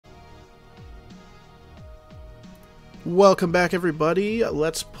Welcome back, everybody.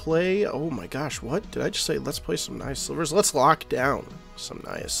 Let's play... Oh my gosh, what did I just say? Let's play some Naya Slivers. Let's lock down some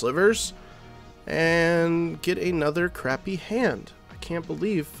Naya Slivers and get another crappy hand. I can't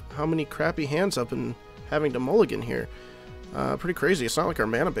believe how many crappy hands I've been having to mulligan here. Pretty crazy. It's not like our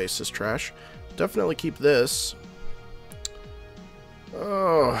mana base is trash. Definitely keep this.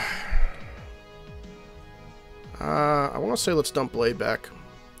 Oh. I want to say let's dump Blade back.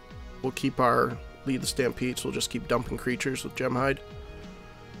 We'll keep our... lead the Stampede, so we'll just keep dumping creatures with Gemhide.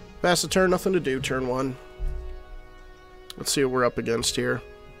 Pass the turn, nothing to do, turn one. Let's see what we're up against here.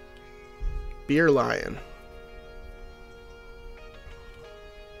 Beer Lion.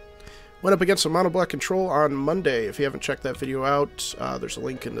 Went up against a Mono Black Control on Monday. If you haven't checked that video out, there's a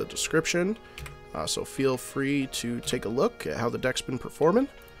link in the description. So feel free to take a look at how the deck's been performing.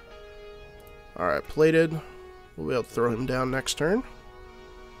 Alright, plated. We'll be able to throw him down next turn.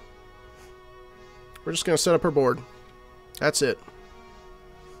 We're just going to set up our board. That's it.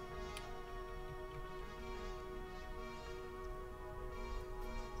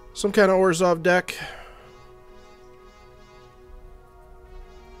 Some kind of Orzhov deck.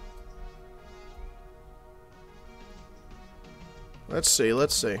 Let's see.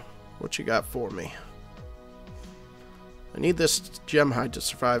 What you got for me? I need this Gemhide to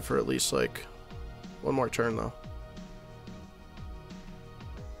survive for at least, like, one more turn, though.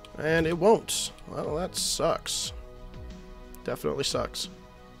 And it won't. Well, that sucks. Definitely sucks.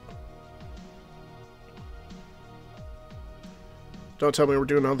 Don't tell me we're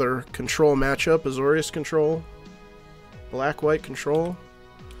doing another control matchup. Azorius control. Black-white control.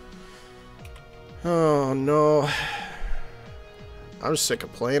 Oh, no. I'm sick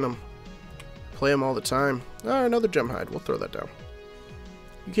of playing them. Play them all the time. Oh, another Gemhide. We'll throw that down.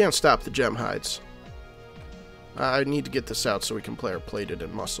 You can't stop the Gemhides. I need to get this out so we can play our Plated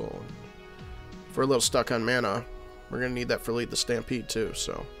and Muscle. If we're a little stuck on mana, we're going to need that for Lead the Stampede too,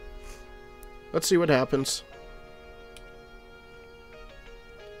 so... Let's see what happens.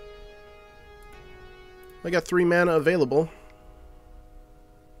 I got 3 mana available.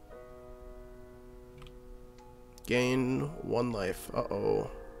 Gain 1 life. Uh-oh.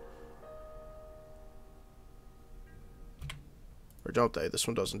 Or don't they? This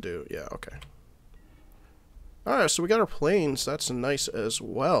one doesn't do... Yeah, okay. Alright, so we got our planes. That's nice as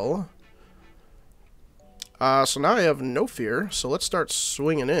well. So now I have no fear, so let's start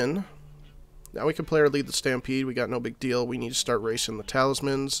swinging in. Now we can play our Lead the Stampede. We got no big deal. We need to start racing the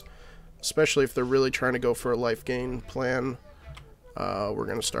Talismans, especially if they're really trying to go for a life gain plan. We're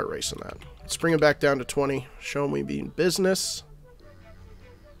going to start racing that. Let's bring it back down to 20. Show them we mean business.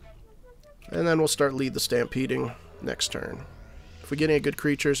 And then we'll start Lead the Stampeding next turn. If we get any good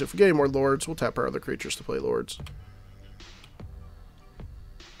creatures, if we get any more lords, we'll tap our other creatures to play lords.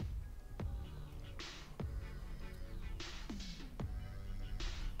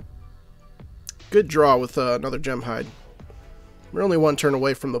 Good draw with another Gemhide. We're only 1 turn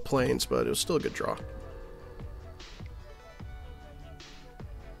away from the plains, but it was still a good draw.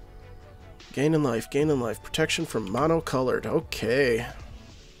 Gain in life, protection from mono-colored. Okay.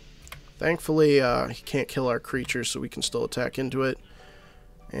 Thankfully, he can't kill our creatures, so we can still attack into it.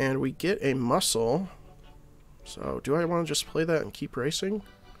 And we get a muscle. So, do I want to just play that and keep racing?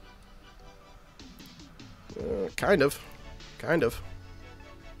 Kind of.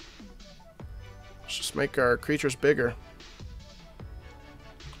 Let's just make our creatures bigger.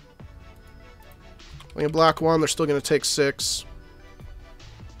 We can block 1, they're still going to take 6.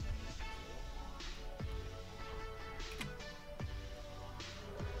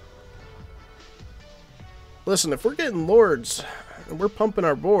 Listen, if we're getting lords and we're pumping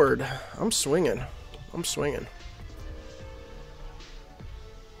our board, I'm swinging.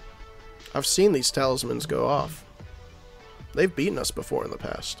 I've seen these talismans go off. They've beaten us before in the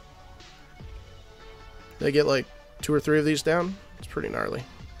past. They get like 2 or 3 of these down. It's pretty gnarly.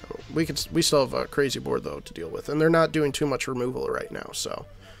 We still have a crazy board though to deal with, and they're not doing too much removal right now, so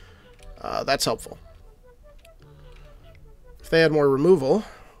that's helpful. If they had more removal,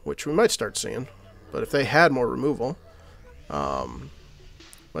 which we might start seeing. But if they had more removal,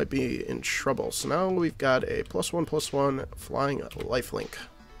 might be in trouble. So now we've got a +1/+1 flying lifelink.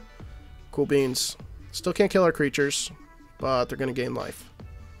 Cool beans. Still can't kill our creatures, but they're going to gain life.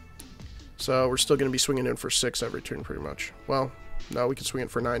 So we're still going to be swinging in for 6 every turn pretty much. Well, no, we can swing in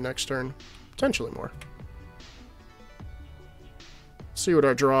for 9 next turn. Potentially more. See what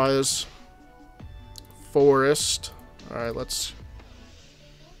our draw is. Forest. Alright, let's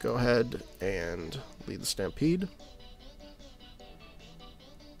go ahead and Lead the Stampede.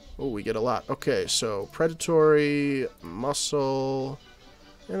 Oh, we get a lot. Okay, so Predatory, Muscle,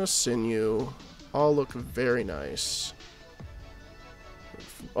 and a Sinew. all look very nice.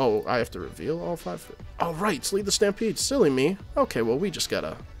 Oh, I have to reveal all 5? Oh, right, it's Lead the Stampede. Silly me. Okay, well, we just got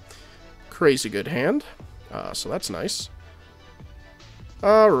a crazy good hand. So that's nice.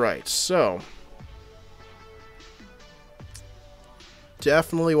 Alright, so...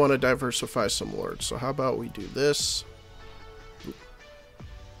 definitely want to diversify some lords. So how about we do this?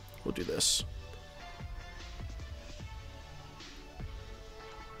 We'll do this.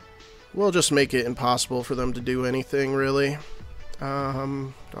 We'll just make it impossible for them to do anything, really. Do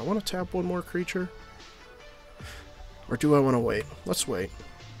I want to tap one more creature? Or do I want to wait? Let's wait.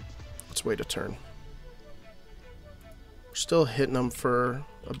 Let's wait a turn. We're still hitting them for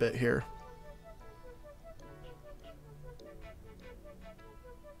a bit here.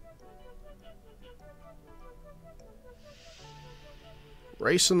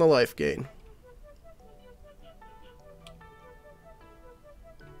 Racing the life gain.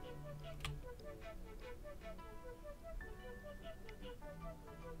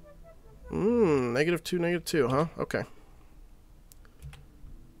 -2, -2, huh? Okay.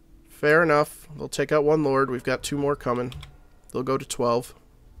 Fair enough. They'll take out one lord. We've got 2 more coming. They'll go to 12.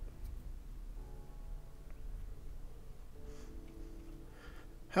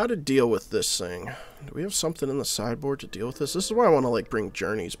 How to deal with this thing? Do we have something in the sideboard to deal with this? This is why I want to, like, bring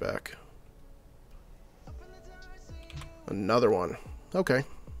Journeys back. Another one. Okay.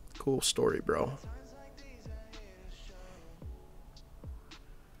 Cool story, bro.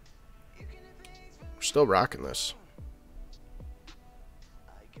 We're still rocking this.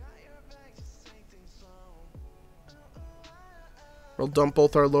 We'll dump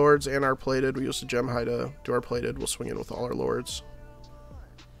both our lords and our plated. We use the gem high to do our plated. We'll swing in with all our lords.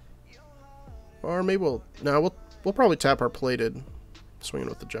 Or maybe we'll... no, we'll probably tap our plated. Swing in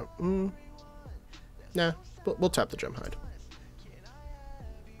with the gem. Nah, we'll tap the gem hide.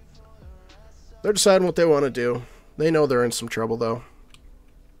 They're deciding what they want to do. They know they're in some trouble, though.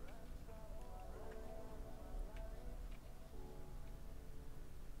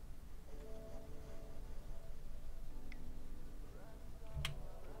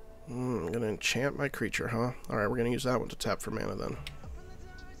 I'm gonna enchant my creature, huh? Alright, we're gonna use that one to tap for mana then.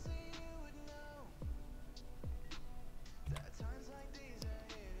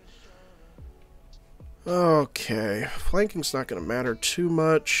 Okay, flanking's not gonna matter too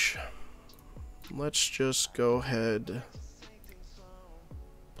much. Let's just go ahead,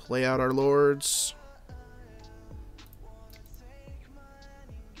 play out our lords.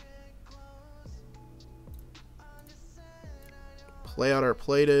 Play out our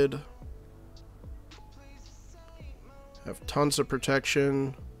plated. Have tons of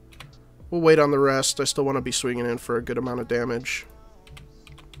protection. We'll wait on the rest. I still want to be swinging in for a good amount of damage.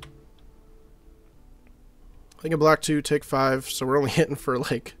 I think a black 2, take 5, so we're only hitting for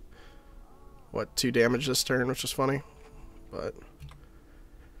like, what, 2 damage this turn, which is funny. But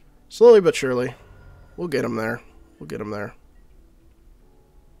slowly but surely, we'll get him there. We'll get him there.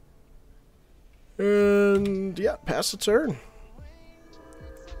 And yeah, pass the turn.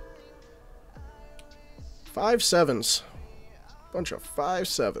 5 7s. Bunch of 5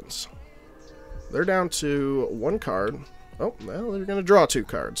 7s. They're down to 1 card. Oh, well, they're going to draw 2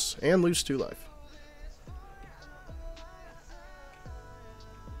 cards and lose 2 life.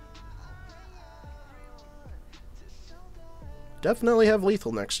 Definitely have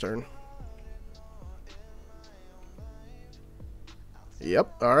lethal next turn.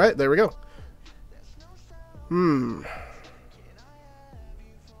 Yep, alright, there we go. So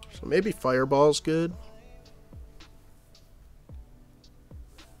maybe Fireball's good.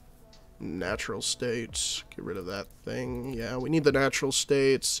 Natural states. Get rid of that thing. Yeah, we need the natural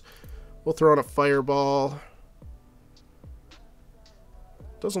states. We'll throw in a Fireball.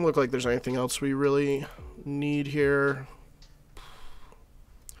 Doesn't look like there's anything else we really need here.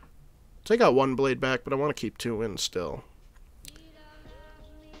 Take out 1 blade back, but I want to keep 2 in still.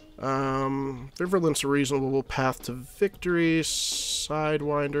 Virulence reasonable path to victory.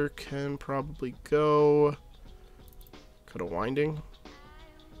 Sidewinder can probably go. Could a winding.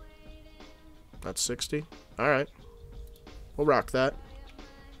 That's 60. Alright. We'll rock that.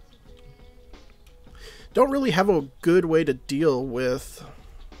 Don't really have a good way to deal with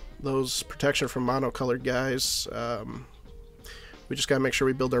those protection from monocolored guys. We just gotta make sure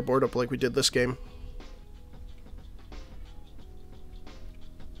we build our board up like we did this game.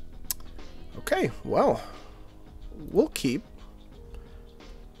 Okay, well, we'll keep.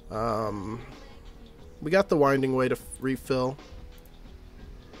 We got the winding way to refill.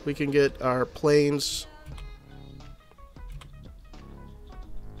 We can get our planes.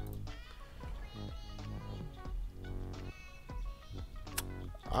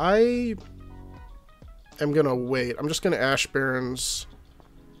 I am going to wait. I'm just going to Ash Barrens,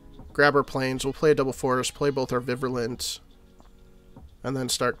 grab our planes. We'll play a double forest, play both our Virulent, and then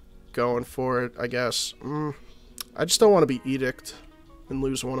start going for it, I guess. I just don't want to be Edict and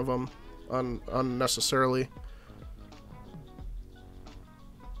lose one of them unnecessarily.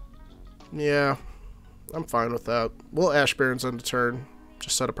 Yeah, I'm fine with that. We'll Ash Barrens end of turn.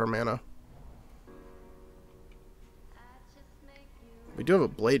 Just set up our mana. We do have a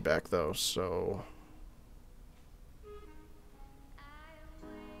Blade back, though, so...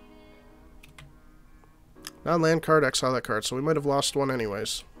 Non-land card, exile that card, so we might have lost one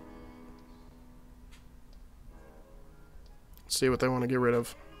anyways. Let's see what they want to get rid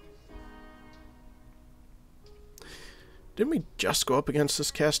of. Didn't we just go up against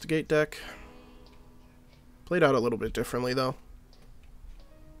this Castigate deck? Played out a little bit differently, though.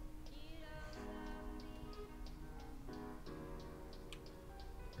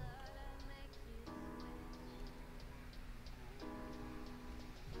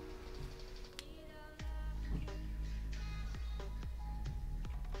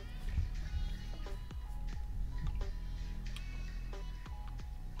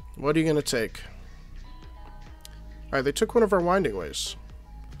 What are you going to take? Alright, they took one of our Winding Ways.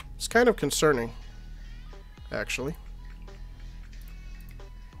 It's kind of concerning, actually.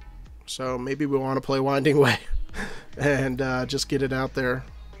 So maybe we want to play Winding Way and just get it out there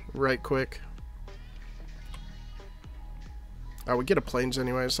right quick. Oh, we get a Plains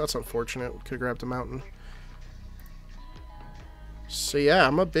anyways. That's unfortunate. We could have grabbed a Mountain. So yeah,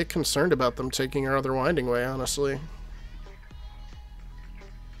 I'm a bit concerned about them taking our other Winding Way, honestly.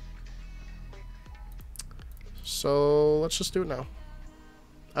 So let's just do it now.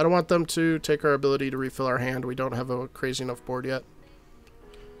 I don't want them to take our ability to refill our hand. We don't have a crazy enough board yet.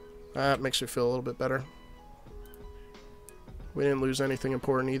 That makes me feel a little bit better. We didn't lose anything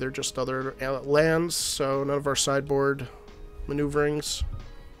important either, just other lands, so none of our sideboard maneuverings.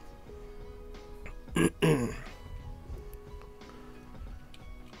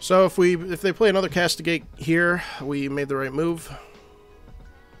 So if they play another Castigate here, we made the right move.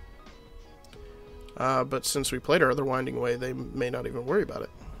 But since we played our other Winding Way, they may not even worry about it.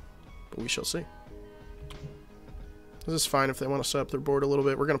 But we shall see. This is fine if they want to set up their board a little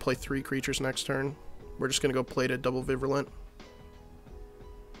bit. We're going to play 3 creatures next turn. We're just going to go play to double Virulent.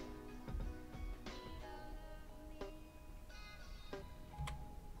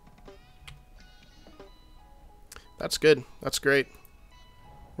 That's good. That's great.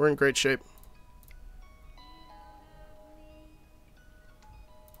 We're in great shape.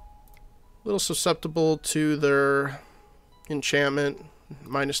 A little susceptible to their enchantment,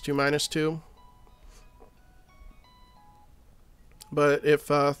 -2/-2. But if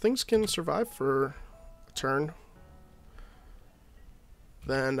things can survive for a turn,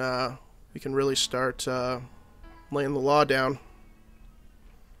 then we can really start laying the law down.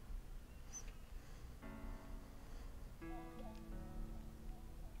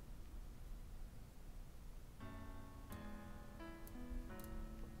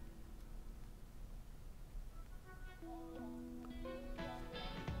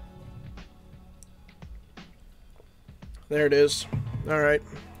 There it is. Alright,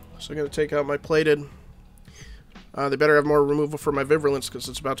 so I'm going to take out my plated. They better have more removal for my Virulence because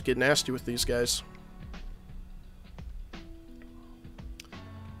it's about to get nasty with these guys.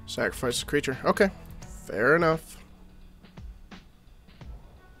 Sacrifice a creature. Okay, fair enough.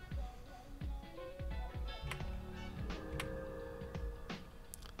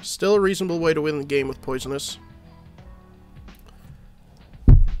 Still a reasonable way to win the game with Poisonous.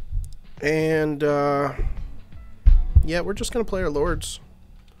 And, yeah, we're just going to play our Lords.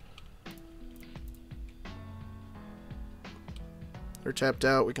 They're tapped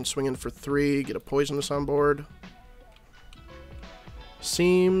out. We can swing in for 3, get a Poisonous on board.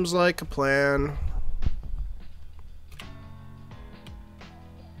 Seems like a plan.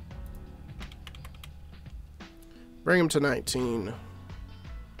 Bring him to 19.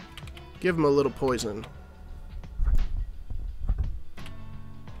 Give him a little poison.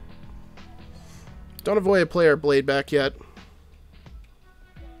 Don't have a way to play our Blade back yet.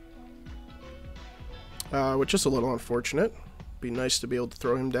 Which is a little unfortunate. Be nice to be able to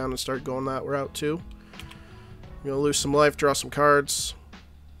throw him down and start going that route too. I'm going to lose some life, draw some cards.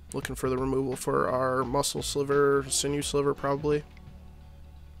 Looking for the removal for our Muscle Sliver, Sinew Sliver probably.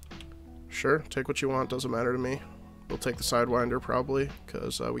 Sure, take what you want, doesn't matter to me. We'll take the Sidewinder probably,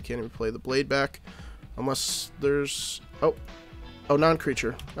 because we can't even play the Blade back. Unless there's... Oh,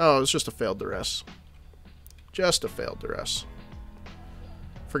 non-creature. Oh, it was just a failed duress. Just a failed duress.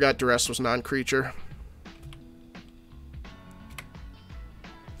 Forgot duress was non-creature.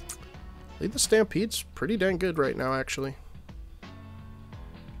 Lead the Stampede's pretty dang good right now, actually.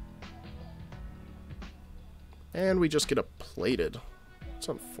 And we just get a plated. It's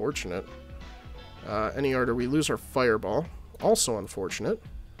unfortunate. Any order, we lose our Fireball. Also unfortunate.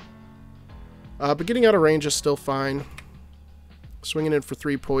 But getting out of range is still fine. Swinging in for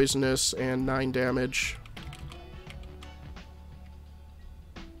 3 poisonous and 9 damage.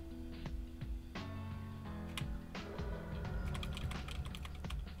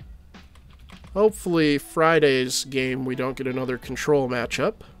 Hopefully Friday's game we don't get another control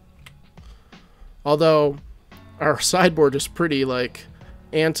matchup. Although our sideboard is pretty like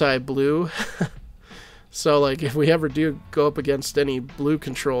anti-blue. So like if we ever do go up against any blue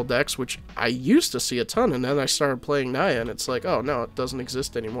control decks, which I used to see a ton, and then I started playing Naya and it's like, oh no, it doesn't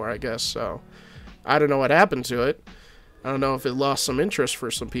exist anymore, I guess. So I don't know what happened to it. I don't know if it lost some interest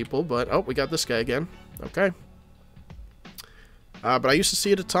for some people, but oh, we got this guy again. Okay. But I used to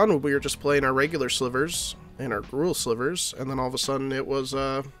see it a ton when we were just playing our regular Slivers and our Gruul Slivers, and then all of a sudden it was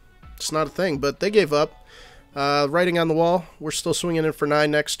it's not a thing. But they gave up. Writing on the wall. We're still swinging in for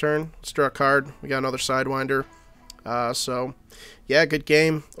 9 next turn. Let's draw a card. We got another Sidewinder. So, yeah, good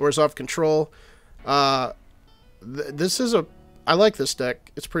game. Orzhov control. This is a... I like this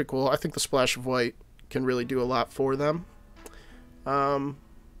deck. It's pretty cool. I think the Splash of White can really do a lot for them. I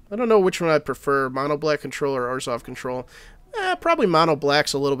don't know which one I'd prefer. Mono Black control or Orzhov control. Probably Mono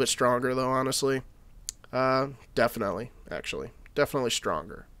Black's a little bit stronger, though, honestly. Definitely, actually. Definitely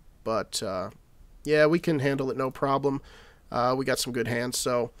stronger. But, yeah, we can handle it no problem. We got some good hands,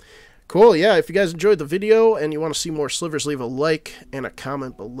 so cool. Yeah, if you guys enjoyed the video and you want to see more Slivers, leave a like and a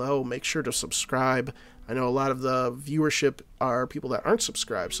comment below. Make sure to subscribe. I know a lot of the viewership are people that aren't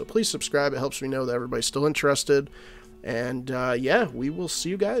subscribed, so please subscribe. It helps me know that everybody's still interested. And, yeah, we will see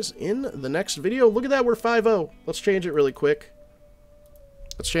you guys in the next video. Look at that, we're 5-0. Let's change it really quick.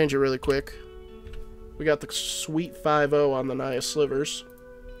 Let's change it really quick. We got the sweet 5-0 on the Naya Slivers.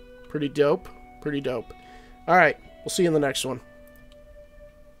 Pretty dope. Pretty dope. Alright, we'll see you in the next one.